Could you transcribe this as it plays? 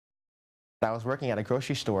I was working at a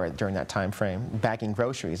grocery store during that time frame, bagging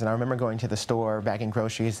groceries, and I remember going to the store, bagging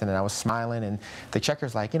groceries, and I was smiling, and the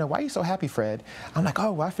checker's like, why are you so happy, Fred? I'm like,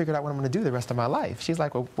 oh, well, I figured out what I'm going to do the rest of my life. She's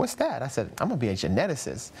like, well, what's that? I said, I'm going to be a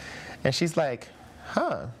geneticist. And she's like,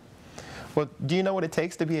 huh, well, do you know what it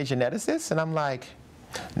takes to be a geneticist? And I'm like,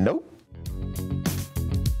 nope.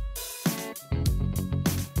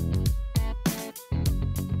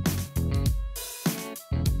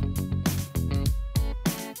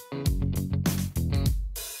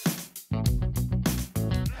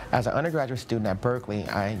 As an undergraduate student at Berkeley,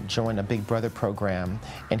 I joined a Big Brother program,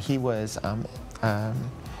 and he was an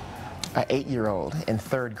 8-year-old in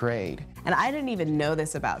 3rd grade. And I didn't even know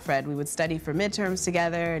this about Fred. We would study for midterms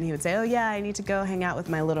together, and he would say, oh yeah, I need to go hang out with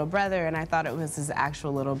my little brother, and I thought it was his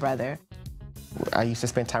actual little brother. I used to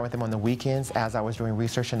spend time with him on the weekends as I was doing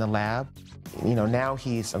research in the lab. Now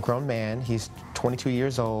he's a grown man, he's 22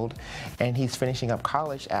 years old, and he's finishing up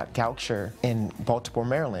college at Goucher in Baltimore,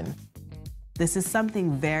 Maryland. This is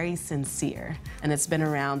something very sincere, and it's been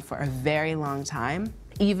around for a very long time.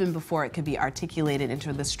 Even before it could be articulated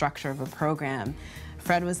into the structure of a program,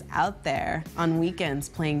 Fred was out there on weekends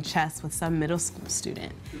playing chess with some middle school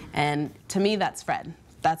student. And to me, that's Fred.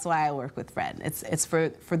 That's why I work with Fred. It's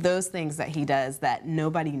for those things that he does that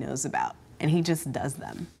nobody knows about, and he just does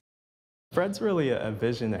them. Fred's really a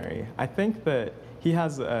visionary. I think that he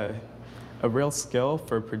has a real skill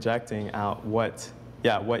for projecting out what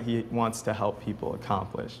he wants to help people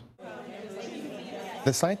accomplish.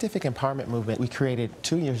 The scientific empowerment movement we created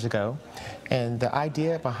 2 years ago, and the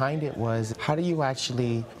idea behind it was, how do you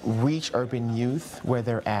actually reach urban youth where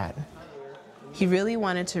they're at? He really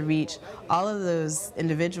wanted to reach all of those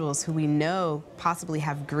individuals who we know possibly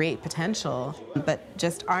have great potential, but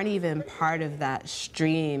just aren't even part of that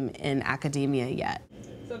stream in academia yet.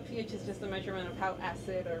 So pH is just a measurement of how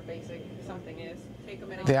acid or basic something is.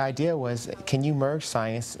 The idea was, can you merge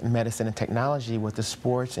science, medicine, and technology with the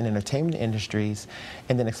sports and entertainment industries,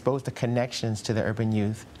 and then expose the connections to the urban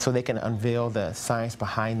youth so they can unveil the science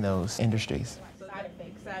behind those industries?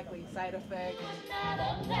 Exactly, side effects.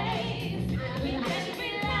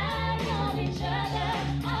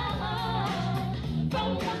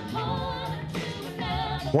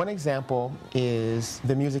 One example is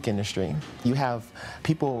the music industry. You have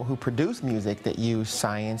people who produce music that use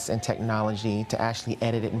science and technology to actually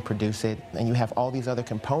edit it and produce it, and you have all these other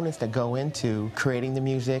components that go into creating the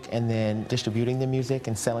music and then distributing the music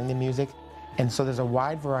and selling the music. And so there's a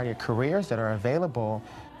wide variety of careers that are available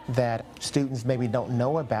that students maybe don't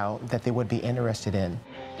know about that they would be interested in.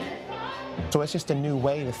 So it's just a new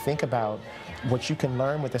way to think about what you can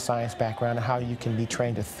learn with a science background and how you can be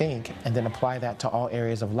trained to think and then apply that to all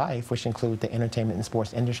areas of life, which include the entertainment and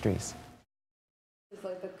sports industries. It's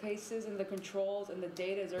like the cases and the controls and the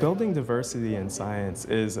data. Building diversity in science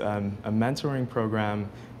is a mentoring program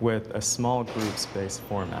with a small groups-based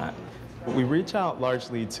format. We reach out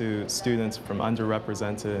largely to students from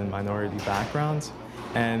underrepresented and minority backgrounds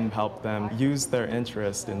and help them use their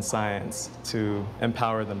interest in science to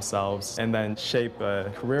empower themselves and then shape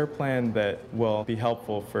a career plan that will be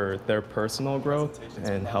helpful for their personal growth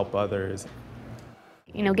and help others.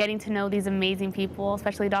 Getting to know these amazing people,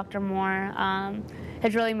 especially Dr. Moore,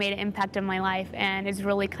 has really made an impact on my life, and it's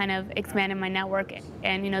really kind of expanded my network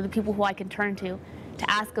and, the people who I can turn to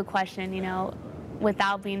ask a question,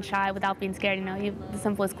 without being shy, without being scared, the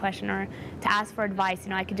simplest question, or to ask for advice.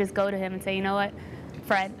 I could just go to him and say, you know what,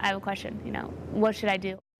 Fred, I have a question, what should I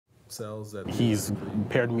do? He's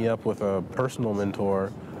paired me up with a personal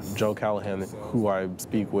mentor, Joe Callahan, who I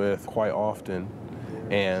speak with quite often,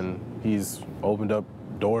 and he's opened up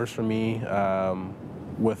doors for me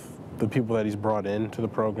with the people that he's brought into the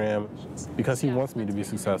program because he wants me to be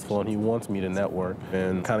successful and he wants me to network,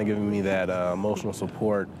 and kind of giving me that emotional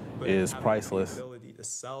support is priceless.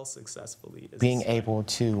 Sell successfully. Being able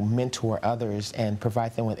to mentor others and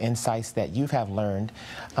provide them with insights that you have learned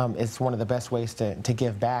is one of the best ways to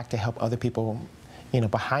give back, to help other people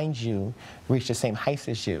behind you reach the same heights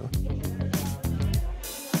as you.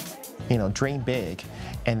 Dream big,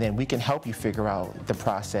 and then we can help you figure out the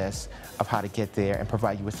process of how to get there and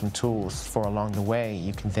provide you with some tools for along the way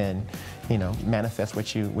you can then manifest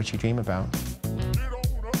what you dream about.